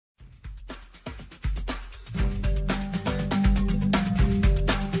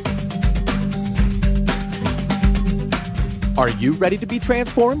Are you ready to be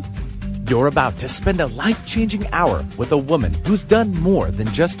transformed? You're about to spend a life-changing hour with a woman who's done more than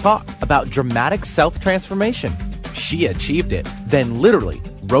just talk about dramatic self-transformation. She achieved it, then literally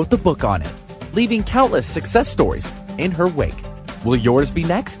wrote the book on it, leaving countless success stories in her wake. Will yours be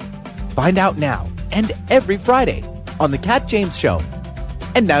next? Find out now and every Friday on The Cat James Show.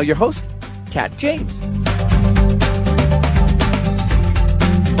 And now your host, Cat James.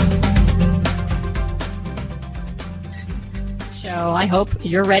 I hope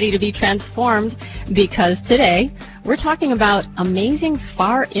you're ready to be transformed, because today we're talking about amazing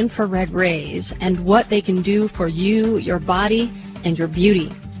far infrared rays and what they can do for you, your body, and your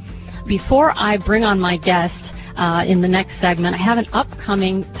beauty. Before I bring on my guest in the next segment, I have an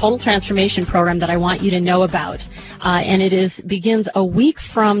upcoming total transformation program that I want you to know about. And it begins a week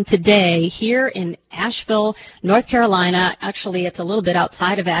from today here in Asheville, North Carolina. Actually, it's a little bit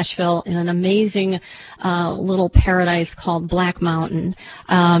outside of Asheville in an amazing little paradise called Black Mountain.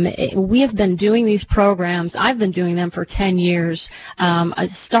 We have been doing these programs. I've been doing them for 10 years. I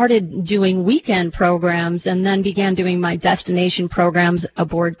started doing weekend programs and then began doing my destination programs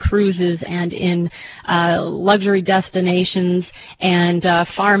aboard cruises and in luxury destinations and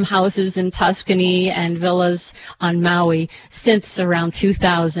farmhouses in Tuscany and villas on Maui since around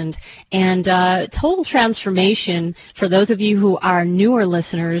 2000. And total transformation, for those of you who are newer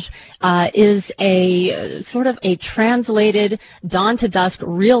listeners, is a sort of a translated dawn to dusk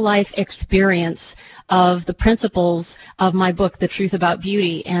real life experience of the principles of my book, The Truth About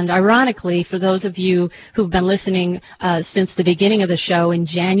Beauty. And ironically, for those of you who've been listening since the beginning of the show in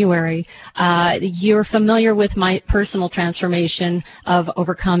January, you're familiar with my personal transformation of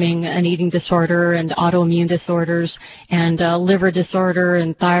overcoming an eating disorder and autoimmune disorders and liver disorder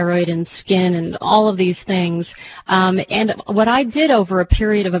and thyroid and skin and all of these things. And what I did over a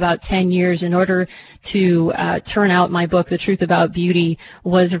period of about 10 years in order to turn out my book, The Truth About Beauty,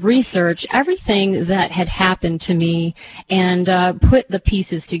 was research everything that had happened to me and put the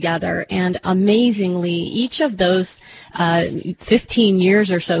pieces together. And amazingly, each of those 15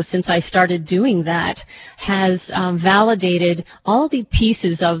 years or so since I started doing that has validated all the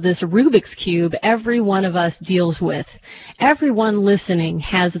pieces of this Rubik's Cube every one of us deals with. Everyone listening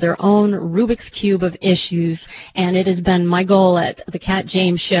has their own Rubik's Cube of issues, and it has been my goal at the Cat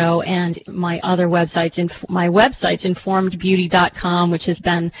James Show and my other websites. My website's informedbeauty.com, which has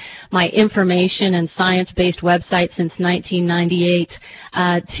been my information and science-based website since 1998,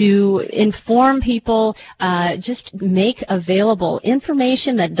 to inform people, just make available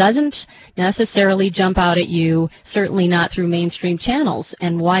information that doesn't necessarily jump out at you, certainly not through mainstream channels.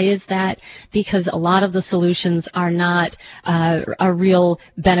 And why is that? Because a lot of the solutions are not a real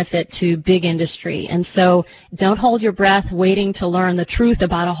benefit to big industry. And so don't hold your breath waiting to learn the truth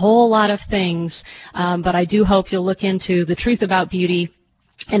about a whole lot of things, but I do hope you'll look into The Truth About Beauty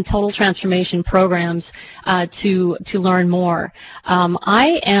and total transformation programs to learn more.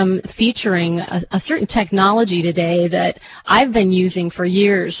 I am featuring a certain technology today that I've been using for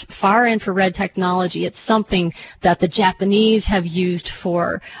years, far infrared technology. It's something that the Japanese have used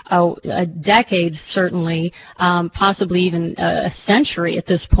for decades, certainly, possibly even a century at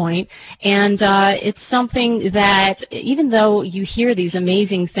this point. And it's something that, even though you hear these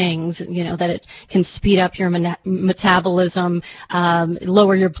amazing things, you know, that it can speed up your metabolism,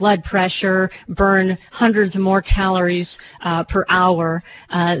 lower your blood pressure, burn hundreds more calories per hour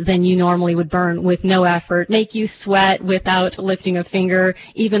than you normally would burn with no effort, make you sweat without lifting a finger,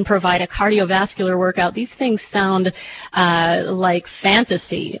 even provide a cardiovascular workout. These things sound like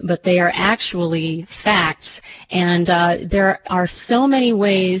fantasy, but they are actually facts. And there are so many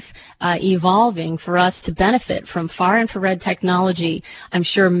ways evolving for us to benefit from far infrared technology. I'm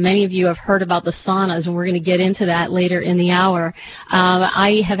sure many of you have heard about the saunas, and we're going to get into that later in the hour.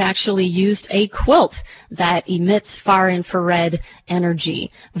 I have actually used a quilt that emits far infrared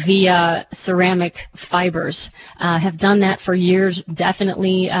energy via ceramic fibers. Have done that for years,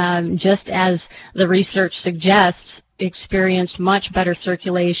 definitely, just as the research suggests, experienced much better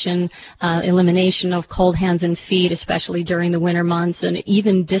circulation, elimination of cold hands and feet, especially during the winter months, and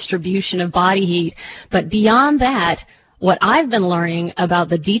even distribution of body heat. But beyond that, what I've been learning about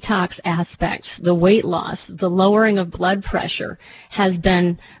the detox aspects, the weight loss, the lowering of blood pressure has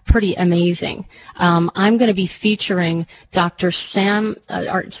been pretty amazing. I'm going to be featuring Dr. Sam,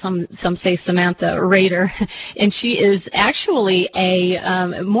 or some say Samantha Rader, and she is actually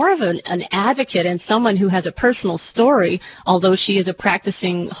more of an advocate and someone who has a personal story, although she is a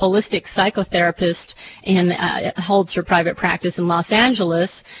practicing holistic psychotherapist and holds her private practice in Los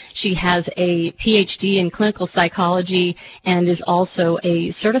Angeles. She has a PhD in clinical psychology body and is also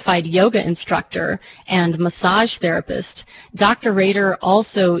a certified yoga instructor and massage therapist. Dr. Rader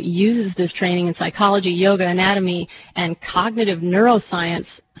also uses this training in psychology, yoga, anatomy, and cognitive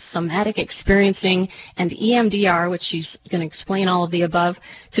neuroscience, somatic experiencing, and EMDR, which she's going to explain all of the above,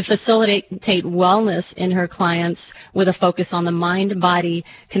 to facilitate wellness in her clients with a focus on the mind-body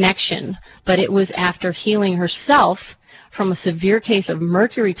connection. But it was after healing herself from a severe case of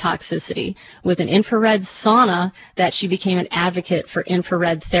mercury toxicity with an infrared sauna that she became an advocate for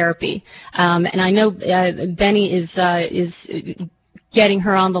infrared therapy. And I know Benny is getting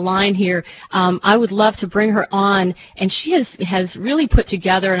her on the line here. I would love to bring her on, and she has really put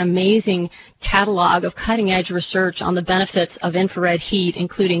together an amazing catalog of cutting-edge research on the benefits of infrared heat,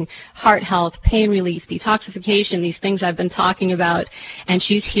 including heart health, pain relief, detoxification, these things I've been talking about. And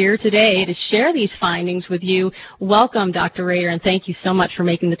she's here today to share these findings with you. Welcome, Dr. Rader, and thank you so much for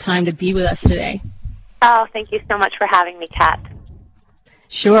making the time to be with us today. Oh, thank you so much for having me, Kat.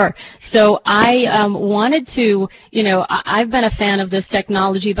 Sure. So I wanted to, I've been a fan of this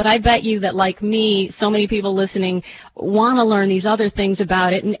technology, but I bet you that, like me, so many people listening want to learn these other things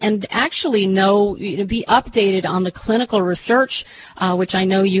about it and actually be updated on the clinical research, which I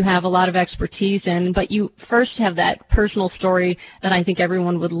know you have a lot of expertise in, but you first have that personal story that I think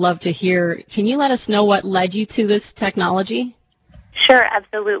everyone would love to hear. Can you let us know what led you to this technology? Sure,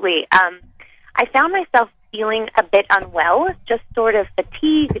 absolutely. I found myself feeling a bit unwell, just sort of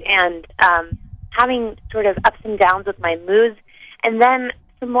fatigued and having sort of ups and downs with my moods. And then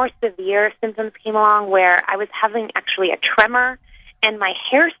some more severe symptoms came along where I was having actually a tremor and my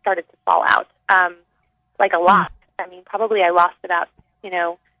hair started to fall out, like a lot. I mean, probably I lost about,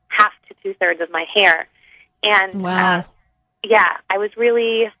 half to two-thirds of my hair. And, wow. I was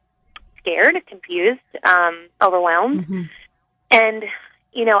really scared, confused, overwhelmed. Mm-hmm. And,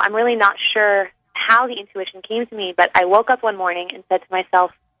 I'm really not sure how the intuition came to me, but I woke up one morning and said to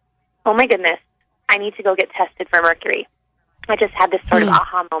myself, oh my goodness, I need to go get tested for mercury. I just had this sort of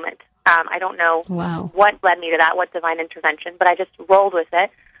aha moment. I don't know what led me to that, what divine intervention, but I just rolled with it,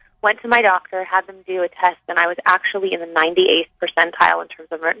 went to my doctor, had them do a test, and I was actually in the 98th percentile in terms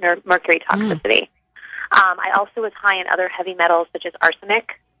of mercury toxicity. I also was high in other heavy metals such as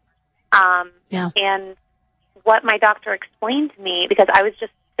arsenic. And what my doctor explained to me, because I was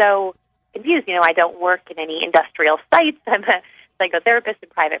just so confused. I don't work in any industrial sites. I'm a psychotherapist in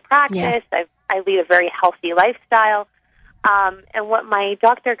private practice. Yeah. I lead a very healthy lifestyle. And what my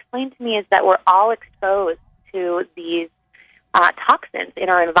doctor explained to me is that we're all exposed to these toxins in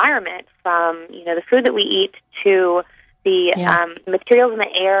our environment, from the food that we eat to the materials in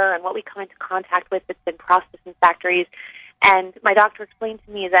the air and what we come into contact with that's been processed in factories. And my doctor explained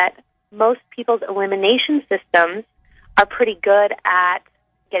to me that most people's elimination systems are pretty good at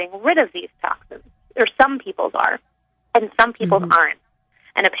getting rid of these toxins, or some people's are, and some people's aren't.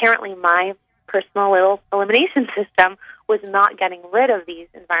 And apparently my personal little elimination system was not getting rid of these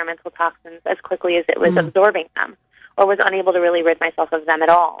environmental toxins as quickly as it was absorbing them, or was unable to really rid myself of them at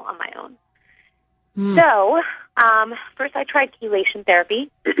all on my own. So first I tried chelation therapy,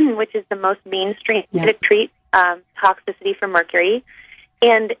 which is the most mainstream way to treat toxicity from mercury,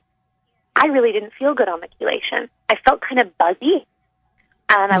 and I really didn't feel good on the chelation. I felt kind of buzzy,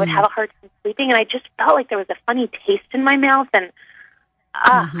 and I would have a hard time sleeping, and I just felt like there was a funny taste in my mouth, and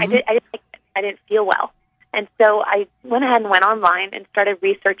I didn't feel well. And so I went ahead and went online and started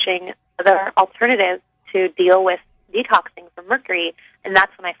researching other alternatives to deal with detoxing from mercury, and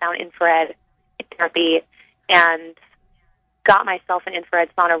that's when I found infrared therapy and got myself an infrared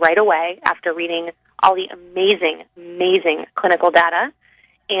sauna right away after reading all the amazing, amazing clinical data.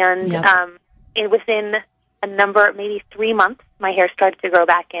 And within a number, maybe 3 months, my hair started to grow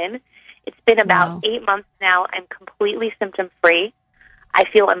back in. It's been about 8 months now. I'm completely symptom-free. I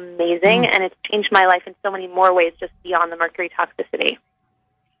feel amazing, and it's changed my life in so many more ways just beyond the mercury toxicity.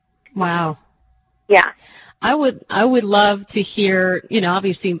 Wow. Yeah. I would love to hear,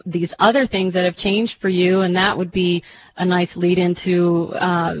 obviously these other things that have changed for you, and that would be a nice lead into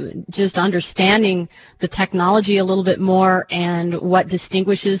just understanding the technology a little bit more and what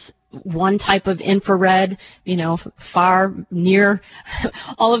distinguishes one type of infrared, far, near,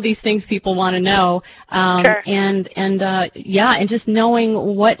 all of these things people want to know. Sure. And just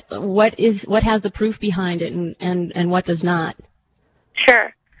knowing what has the proof behind it and what does not.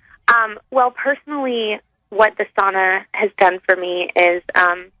 Sure. Well, personally, what the sauna has done for me is,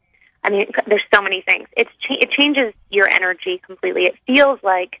 there's so many things. It changes your energy completely. It feels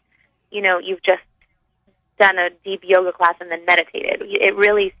like, you've just done a deep yoga class and then meditated. It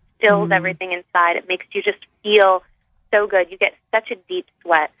really stills everything inside. It makes you just feel so good. You get such a deep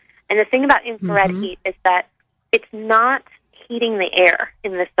sweat. And the thing about infrared heat is that it's not heating the air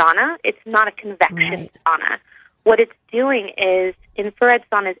in the sauna. It's not a convection sauna. What it's doing is infrared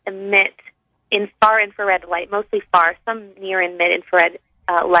saunas emit in far infrared light, mostly far, some near and mid-infrared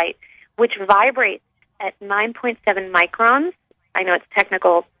light, which vibrates at 9.7 microns. I know it's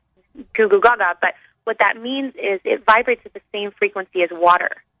technical goo-goo gaga, but what that means is it vibrates at the same frequency as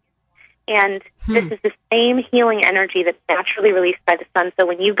water. And this is the same healing energy that's naturally released by the sun. So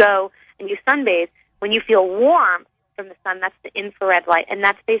when you go and you sunbathe, when you feel warm from the sun, that's the infrared light, and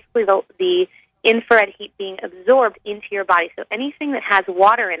that's basically the infrared heat being absorbed into your body. So anything that has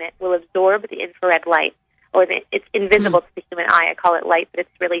water in it will absorb the infrared light, or it's invisible to the human eye. I call it light, but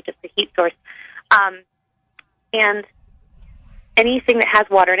it's really just a heat source. And anything that has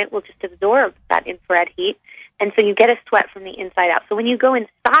water in it will just absorb that infrared heat, and so you get a sweat from the inside out. So when you go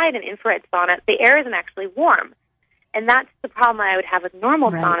inside an infrared sauna, the air isn't actually warm, and that's the problem I would have with normal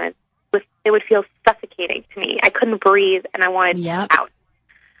saunas. It would feel suffocating to me. I couldn't breathe, and I wanted out.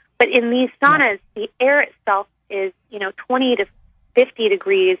 But in these saunas, the air itself is, 20 to 50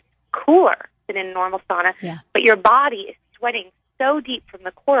 degrees cooler than in a normal sauna, but your body is sweating so deep from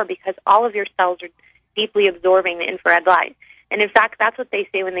the core because all of your cells are deeply absorbing the infrared light. And in fact, that's what they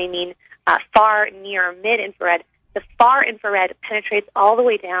say when they mean far, near, mid-infrared. The far infrared penetrates all the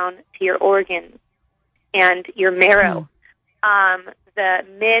way down to your organs and your marrow. The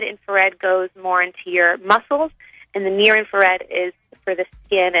mid-infrared goes more into your muscles, and the near-infrared is for the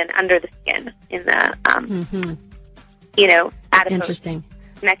skin and under the skin in the, adipose. Interesting.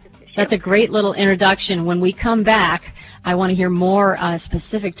 Connective tissue. That's a great little introduction. When we come back, I want to hear more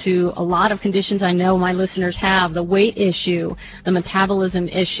specific to a lot of conditions I know my listeners have, the weight issue, the metabolism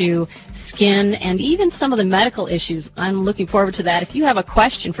issue, skin, and even some of the medical issues. I'm looking forward to that. If you have a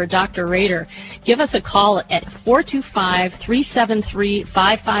question for Dr. Rader, give us a call at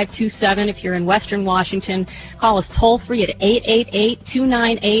 425-373-5527. If you're in Western Washington, call us toll-free at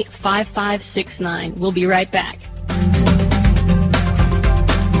 888-298-5569. We'll be right back.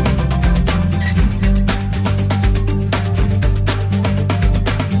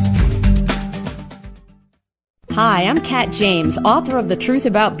 Hi, I'm Kat James, author of The Truth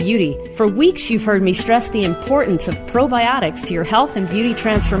About Beauty. For weeks, you've heard me stress the importance of probiotics to your health and beauty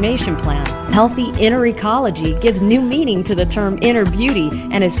transformation plan. Healthy inner ecology gives new meaning to the term inner beauty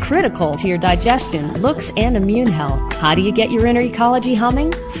and is critical to your digestion, looks, and immune health. How do you get your inner ecology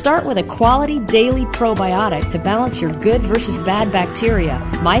humming? Start with a quality daily probiotic to balance your good versus bad bacteria.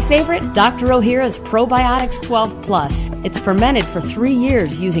 My favorite, Dr. Ohhira's Probiotics 12 Plus. It's fermented for 3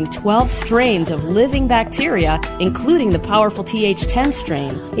 years using 12 strains of living bacteria, including the powerful TH10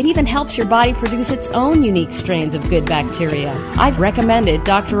 strain. It even helps your body produce its own unique strains of good bacteria. I've recommended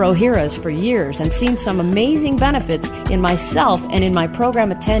Dr. Ohhira's for years and seen some amazing benefits in myself and in my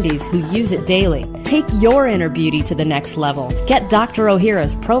program attendees who use it daily. Take your inner beauty to the next level. Get Dr.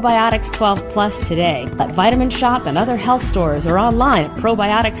 Ohhira's Probiotics 12 Plus today at Vitamin Shop and other health stores or online at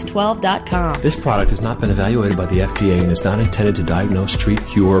probiotics12.com. This product has not been evaluated by the FDA and is not intended to diagnose, treat,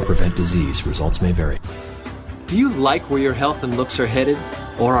 cure, or prevent disease. Results may vary. Do you like where your health and looks are headed?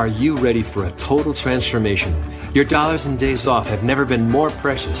 Or are you ready for a total transformation? Your dollars and days off have never been more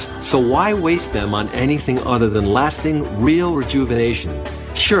precious, so why waste them on anything other than lasting, real rejuvenation?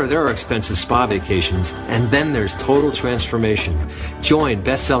 Sure, there are expensive spa vacations, and then there's total transformation. Join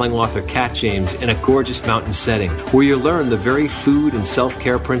best-selling author Kat James in a gorgeous mountain setting where you learn the very food and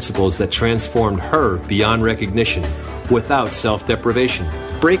self-care principles that transformed her beyond recognition without self-deprivation.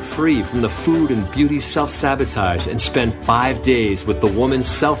 Break free from the food and beauty self-sabotage and spend 5 days with the woman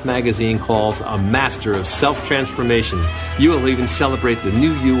Self magazine calls a master of self-transformation. You will even celebrate the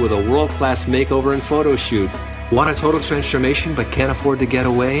new you with a world-class makeover and photo shoot. Want a total transformation but can't afford to get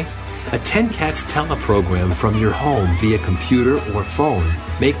away? Attend Kat's teleprogram from your home via computer or phone.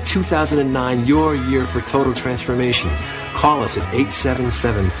 Make 2009 your year for total transformation. Call us at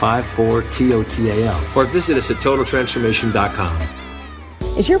 877-54-TOTAL or visit us at totaltransformation.com.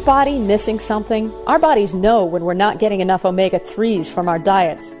 Is your body missing something? Our bodies know when we're not getting enough omega-3s from our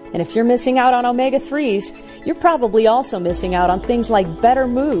diets. And if you're missing out on omega-3s, you're probably also missing out on things like better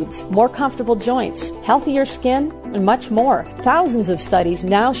moods, more comfortable joints, healthier skin, and much more. Thousands of studies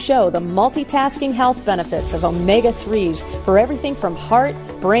now show the multitasking health benefits of omega-3s for everything from heart,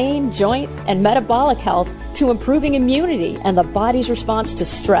 brain, joint, and metabolic health to improving immunity and the body's response to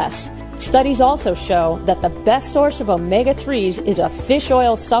stress. Studies also show that the best source of omega-3s is a fish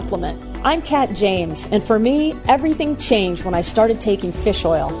oil supplement. I'm Kat James, and for me, everything changed when I started taking fish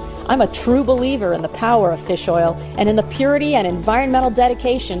oil. I'm a true believer in the power of fish oil and in the purity and environmental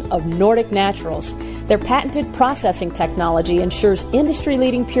dedication of Nordic Naturals. Their patented processing technology ensures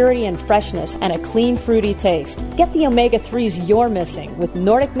industry-leading purity and freshness and a clean, fruity taste. Get the omega-3s you're missing with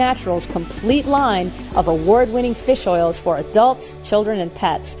Nordic Naturals' complete line of award-winning fish oils for adults, children, and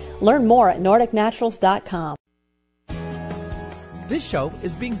pets. Learn more at NordicNaturals.com. This show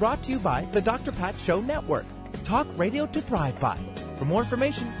is being brought to you by the Dr. Pat Show Network. Talk radio to thrive by. For more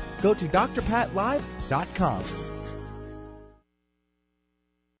information, go to drpatlive.com.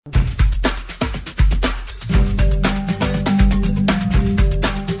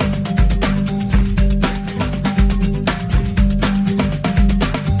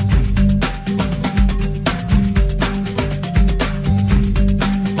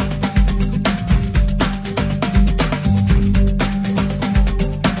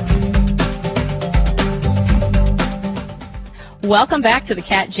 Welcome back to the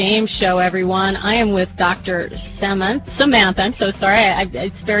Cat James Show, everyone. I am with Dr. Samantha. I'm so sorry.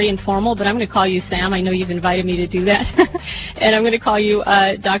 It's very informal, but I'm going to call you Sam. I know you've invited me to do that. And I'm going to call you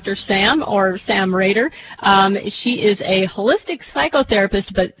Dr. Sam or Sam Rader. She is a holistic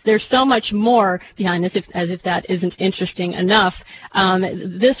psychotherapist, but there's so much more behind this, as if that isn't interesting enough.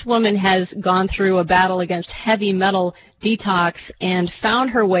 This woman has gone through a battle against heavy metal detox and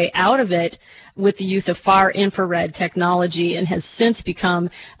found her way out of it with the use of far infrared technology, and has since become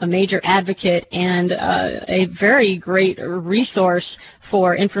a major advocate and a very great resource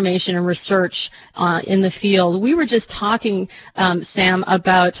for information and research in the field. We were just talking, Sam,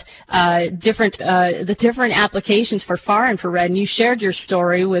 about the different applications for far infrared, and you shared your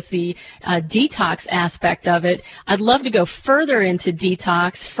story with the detox aspect of it. I'd love to go further into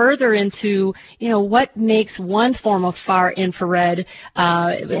detox, further into what makes one form of far infrared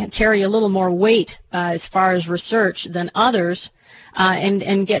carry a little more weight as far as research than others.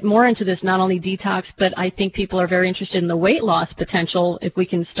 And get more into this, not only detox, but I think people are very interested in the weight loss potential if we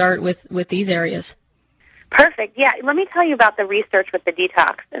can start with these areas. Perfect. Yeah, let me tell you about the research with the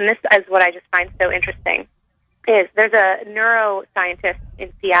detox. And this is what I just find so interesting. There's a neuroscientist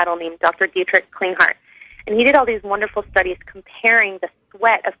in Seattle named Dr. Dietrich Klinghardt, and he did all these wonderful studies comparing the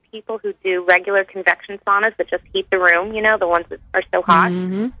sweat of people who do regular convection saunas that just heat the room, the ones that are so hot,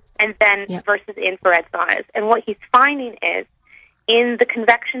 and then versus infrared saunas. And what he's finding is, in the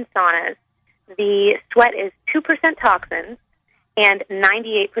convection saunas, the sweat is 2% toxins and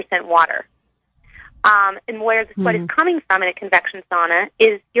 98% water. And where the sweat is coming from in a convection sauna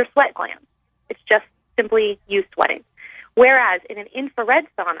is your sweat glands. It's just simply you sweating. Whereas in an infrared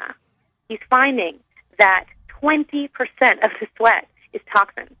sauna, he's finding that 20% of the sweat is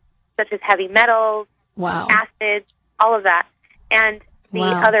toxins, such as heavy metals, acids, all of that. And the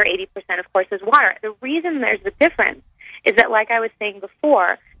other 80%, of course, is water. The reason there's a difference is that, like I was saying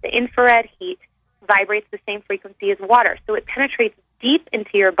before, the infrared heat vibrates the same frequency as water. So it penetrates deep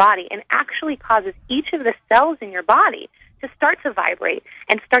into your body and actually causes each of the cells in your body to start to vibrate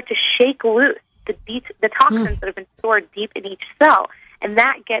and start to shake loose the toxins that have been stored deep in each cell. And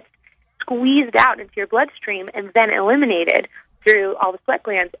that gets squeezed out into your bloodstream and then eliminated through all the sweat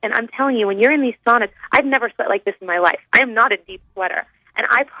glands. And I'm telling you, when you're in these saunas, I've never sweat like this in my life. I am not a deep sweater. And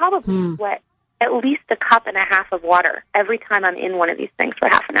I probably sweat at least a cup and a half of water every time I'm in one of these things for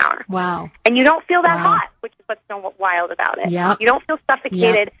half an hour. Wow. And you don't feel that hot, which is what's so wild about it. Yep. You don't feel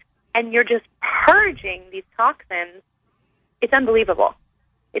suffocated, and you're just purging these toxins. It's unbelievable.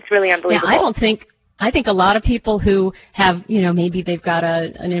 It's really unbelievable. Yeah, I think a lot of people who have, maybe they've got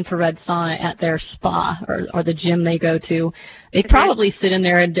an infrared sauna at their spa or the gym they go to, they probably sit in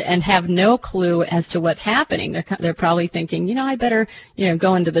there and have no clue as to what's happening. They're probably thinking, I better,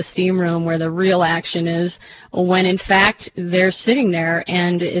 go into the steam room where the real action is, when in fact they're sitting there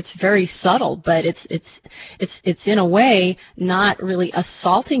and it's very subtle, but it's in a way not really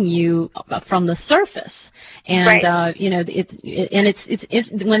assaulting you from the surface. And, it's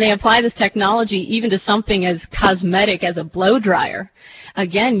when they apply this technology even to something as cosmetic as a blow dryer,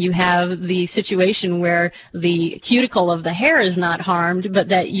 again, you have the situation where the cuticle of the hair is not harmed, but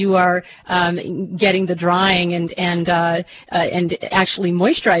that you are getting the drying and actually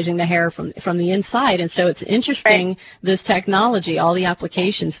moisturizing the hair from the inside. And so it's interesting, this technology, all the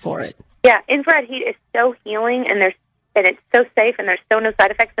applications for it. Yeah, infrared heat is so healing, and it's so safe, and there's so no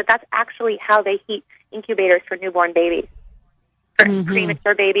side effects, that that's actually how they heat incubators for newborn babies. For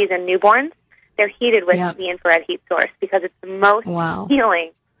premature babies and newborns, they're heated with the infrared heat source because it's the most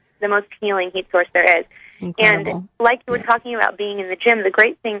healing heat source there is. Incredible. And like you were talking about being in the gym, the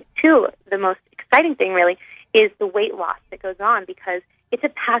great thing, too, the most exciting thing really, is the weight loss that goes on, because it's a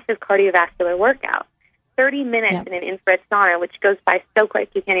passive cardiovascular workout. 30 minutes in an infrared sauna, which goes by so quick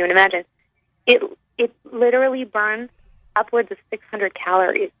you can't even imagine, it literally burns upwards of 600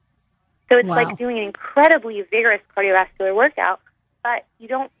 calories. So it's like doing an incredibly vigorous cardiovascular workout, but you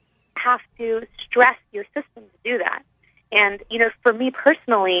don't have to stress your system to do that. And, for me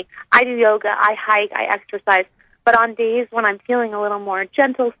personally, I do yoga, I hike, I exercise, but on days when I'm feeling a little more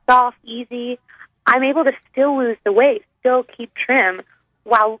gentle, soft, easy, I'm able to still lose the weight, still keep trim,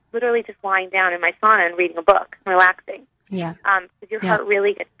 while literally just lying down in my sauna and reading a book, relaxing. Yeah. Because your heart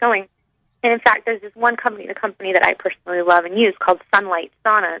really gets going. And in fact, there's this one company, the company that I personally love and use, called Sunlight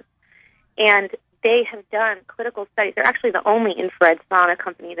Saunas. And they have done clinical studies. They're actually the only infrared sauna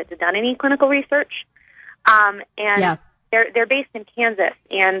company that's done any clinical research. They're based in Kansas,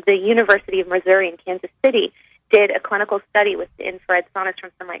 and the University of Missouri in Kansas City did a clinical study with the infrared saunas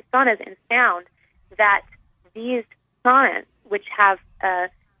from Sunlight Saunas and found that these saunas, which have a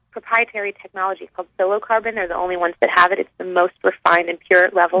proprietary technology called solocarbon, they're the only ones that have it. It's the most refined and pure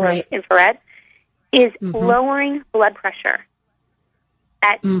level of infrared, is lowering blood pressure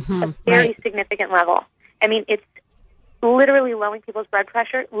at a very significant level. I mean, it's literally lowering people's blood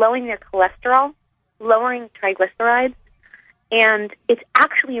pressure, lowering their cholesterol, lowering triglycerides, and it's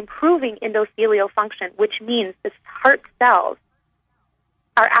actually improving endothelial function, which means the heart cells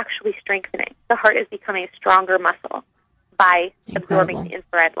are actually strengthening. The heart is becoming a stronger muscle by absorbing the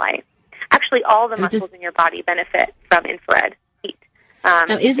infrared light. Actually, all the muscles in your body benefit from infrared heat.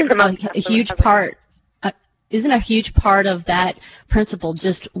 Now, isn't a huge part of that principle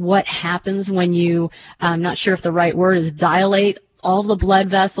just what happens when you, I'm not sure if the right word is dilate all the blood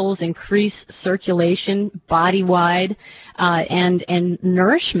vessels, increase circulation body-wide, and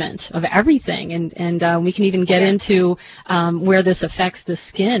nourishment of everything. And we can even get into where this affects the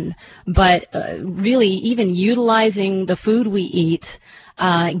skin. But really, even utilizing the food we eat,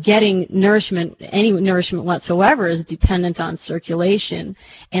 getting nourishment, any nourishment whatsoever, is dependent on circulation.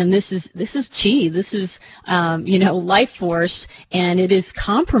 And this is chi. This is life force, and it is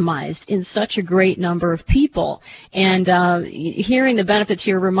compromised in such a great number of people. And hearing the benefits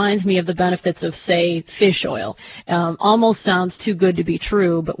here reminds me of the benefits of, say, fish oil. Almost sounds too good to be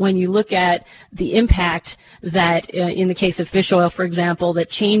true, but when you look at the impact that, in the case of fish oil, for example, that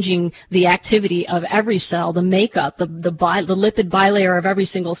changing the activity of every cell, the makeup, the lipid bilayer of every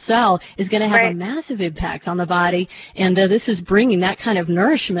single cell is going to have a massive impact on the body, and this is bringing that kind of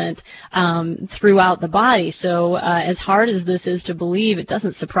nourishment throughout the body. So as hard as this is to believe, it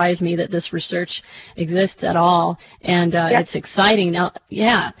doesn't surprise me that this research exists at all, and it's exciting. Now,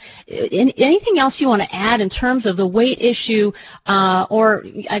 anything else you want to add in terms of the weight issue, or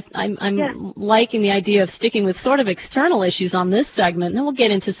I'm liking the idea of sticking with sort of external issues on this segment, and then we'll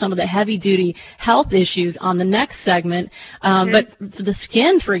get into some of the heavy-duty health issues on the next segment. But for the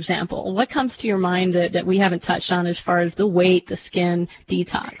skin, for example, what comes to your mind that we haven't touched on as far as the weight, the skin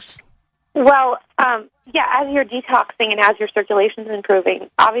detox? Well, as you're detoxing and as your circulation is improving,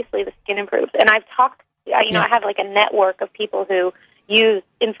 obviously the skin improves. And I've talked, I have like a network of people who use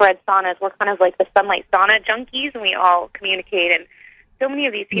infrared saunas. We're kind of like the sunlight sauna junkies, and we all communicate. And so many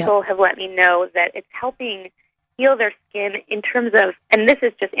of these people have let me know that it's helping heal their skin in terms of, and this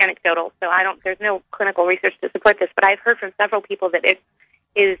is just anecdotal, so there's no clinical research to support this, but I've heard from several people that it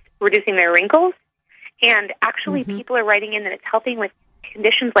is reducing their wrinkles, and actually people are writing in that it's helping with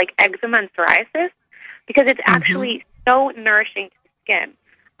conditions like eczema and psoriasis, because it's actually so nourishing to the skin.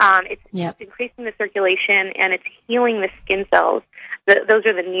 It's increasing the circulation, and it's healing the skin cells. Those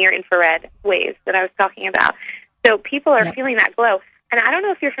are the near-infrared waves that I was talking about. So people are feeling that glow. And I don't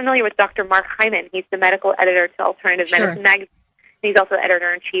know if you're familiar with Dr. Mark Hyman. He's the medical editor to Alternative Medicine magazine. He's also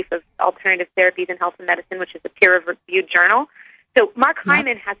editor-in-chief of Alternative Therapies in Health and Medicine, which is a peer-reviewed journal. So Mark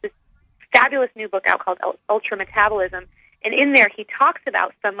Hyman has this fabulous new book out called Ultra Metabolism, and in there he talks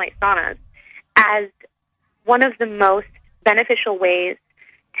about sunlight saunas as one of the most beneficial ways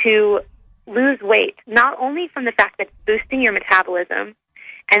to lose weight, not only from the fact that it's boosting your metabolism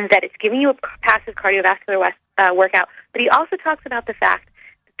and that it's giving you a passive cardiovascular workout, but he also talks about the fact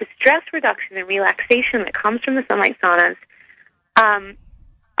that the stress reduction and relaxation that comes from the sunlight saunas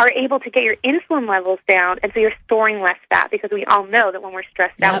are able to get your insulin levels down, and so you're storing less fat, because we all know that when we're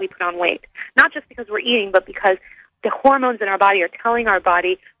stressed out, we put on weight. Not just because we're eating, but because the hormones in our body are telling our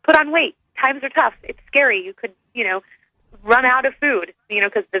body, put on weight. Times are tough. It's scary. You could, run out of food,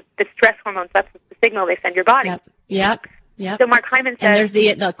 because the stress hormones, that's the signal they send your body. Yep. So Mark Hyman says... And there's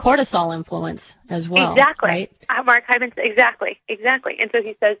the cortisol influence as well. Exactly. Right? Mark Hyman says, exactly. And so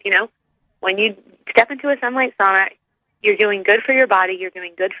he says, when you step into a sunlight sauna, you're doing good for your body, you're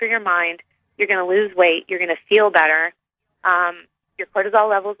doing good for your mind, you're going to lose weight, you're going to feel better, your cortisol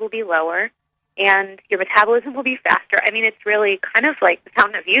levels will be lower, and your metabolism will be faster. I mean, it's really kind of like the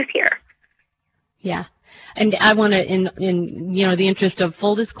fountain of youth here. Yeah. And I want to, in the interest of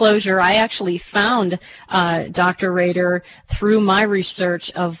full disclosure, I actually found Dr. Rader through my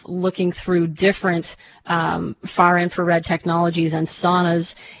research of looking through different far infrared technologies and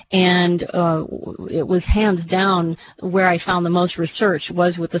saunas, and it was hands down where I found the most research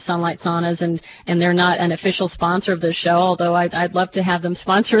was with the sunlight saunas, and they're not an official sponsor of the show, although I'd love to have them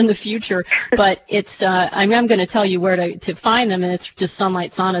sponsor in the future. But it's I'm going to tell you where to find them, and it's just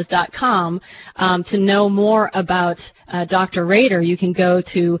sunlightsaunas.com. To know more about Dr. Rader, you can go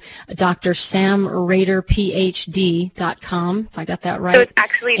to drsamraderphd.com, if I got that right. So it's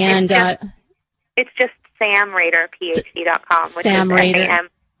actually it's just samraderphd.com, which is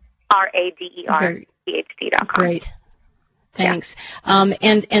SAMRADERPHD.com. Great. Thanks. Yeah.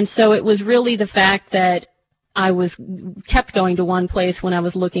 And so it was really the fact that I kept going to one place when I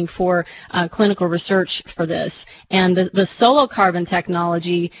was looking for clinical research for this, and the solo carbon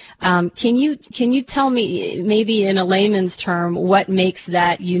technology. Can you tell me, maybe in a layman's term, what makes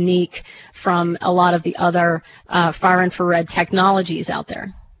that unique from a lot of the other far infrared technologies out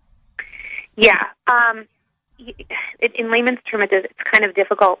there? Yeah, in layman's terms, it's kind of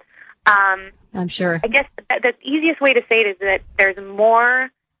difficult. I'm sure. I guess the easiest way to say it is that there's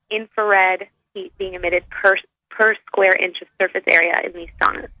more infrared heat being emitted per square inch of surface area in these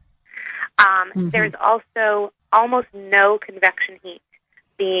saunas. There's also almost no convection heat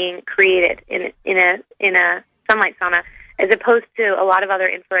being created in a sunlight sauna, as opposed to a lot of other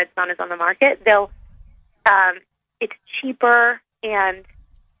infrared saunas on the market. It's cheaper and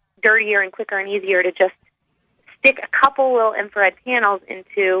dirtier and quicker and easier to just stick a couple little infrared panels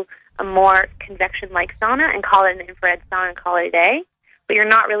into a more convection-like sauna and call it an infrared sauna and call it a day. But you're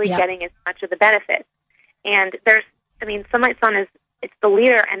not really getting as much of the benefit. And sunlight sauna it's the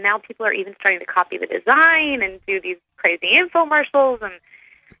leader, and now people are even starting to copy the design and do these crazy infomercials, and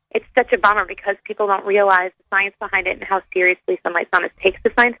it's such a bummer because people don't realize the science behind it and how seriously sunlight saunas takes the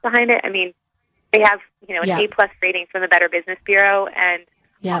science behind it. I mean, they have, an A+ rating from the Better Business Bureau, and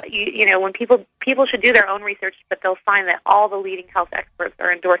when people should do their own research, but they'll find that all the leading health experts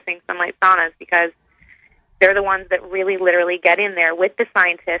are endorsing sunlight saunas because they're the ones that really literally get in there with the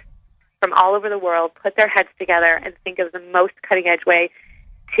scientists from all over the world, put their heads together, and think of the most cutting-edge way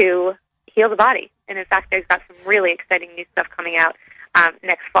to heal the body. And in fact, they've got some really exciting new stuff coming out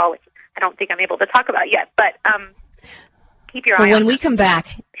next fall, which I don't think I'm able to talk about yet, but keep your eye on it. When we come back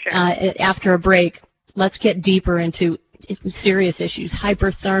after a break, let's get deeper into serious issues,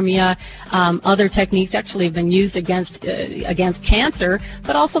 hyperthermia, other techniques actually have been used against cancer,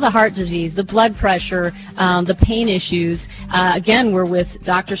 but also the heart disease, the blood pressure, the pain issues. Again, we're with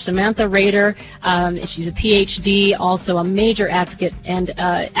Dr. Samantha Rader. She's a PhD, also a major advocate and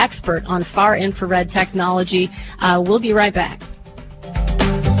expert on far infrared technology. We'll be right back.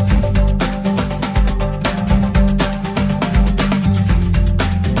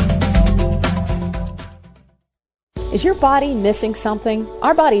 Is your body missing something?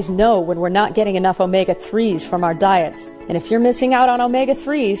 Our bodies know when we're not getting enough omega-3s from our diets. And if you're missing out on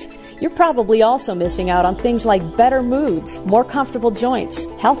omega-3s, you're probably also missing out on things like better moods, more comfortable joints,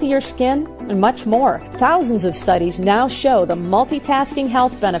 healthier skin, and much more. Thousands of studies now show the multitasking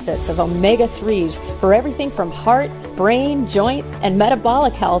health benefits of omega-3s for everything from heart, brain, joint, and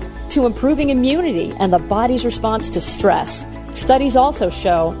metabolic health to improving immunity and the body's response to stress. Studies also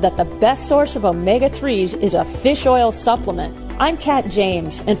show that the best source of omega-3s is a fish oil supplement. I'm Kat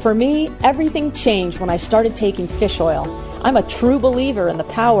James, and for me, everything changed when I started taking fish oil. I'm a true believer in the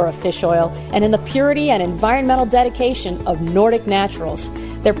power of fish oil and in the purity and environmental dedication of Nordic Naturals.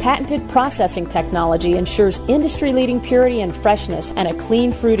 Their patented processing technology ensures industry-leading purity and freshness and a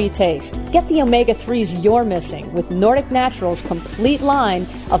clean, fruity taste. Get the omega-3s you're missing with Nordic Naturals' complete line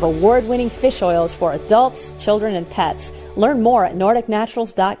of award-winning fish oils for adults, children, and pets. Learn more at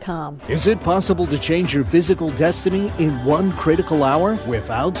NordicNaturals.com. Is it possible to change your physical destiny in one critical hour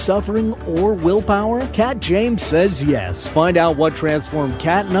without suffering or willpower? Kat James says yes. Find out what transformed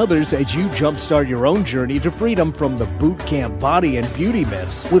Kat and others as you jumpstart your own journey to freedom from the boot camp body and beauty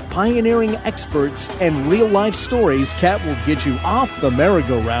myths. With pioneering experts and real-life stories, Kat will get you off the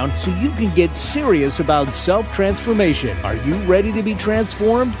merry-go-round so you can get serious about self-transformation. Are you ready to be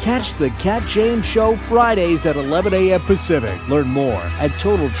transformed? Catch the Kat James Show Fridays at 11 a.m. Pacific. Learn more at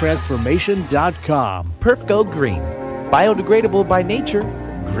TotalTransformation.com. Perfgo Green. Biodegradable by nature,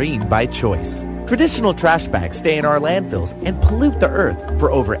 green by choice. Traditional trash bags stay in our landfills and pollute the earth for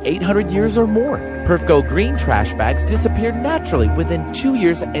over 800 years or more. Perfgo Green trash bags disappear naturally within 2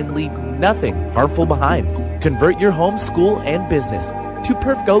 years and leave nothing harmful behind. Convert your home, school, and business to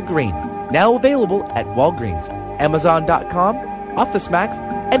Perfgo Green. Now available at Walgreens, Amazon.com, OfficeMax,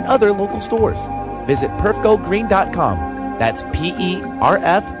 and other local stores. Visit perfgogreen.com. That's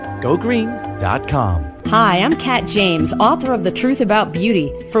PERFGoGreen.com. Hi, I'm Kat James, author of The Truth About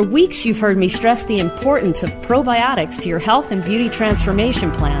Beauty. For weeks, you've heard me stress the importance of probiotics to your health and beauty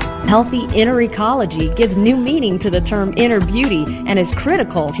transformation plan. Healthy inner ecology gives new meaning to the term inner beauty and is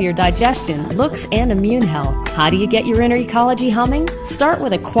critical to your digestion, looks, and immune health. How do you get your inner ecology humming? Start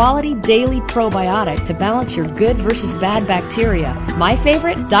with a quality daily probiotic to balance your good versus bad bacteria. My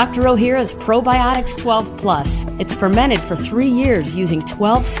favorite, Dr. Ohhira's Probiotics 12 Plus. It's fermented for 3 years using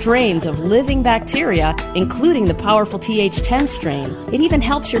 12 strains of living bacteria, including the powerful TH10 strain. It even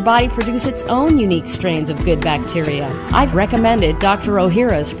helps your body produce its own unique strains of good bacteria. I've recommended Dr.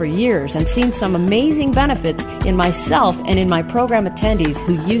 Ohhira's for years and seen some amazing benefits in myself and in my program attendees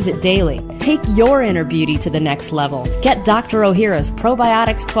who use it daily. Take your inner beauty to the next level. Get Dr. Ohhira's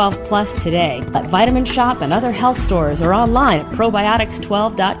Probiotics 12 Plus today at Vitamin Shop and other health stores or online at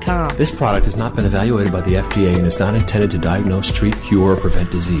probiotics12.com. This product has not been evaluated by the FDA and is not intended to diagnose, treat, cure, or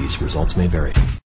prevent disease. Results may vary.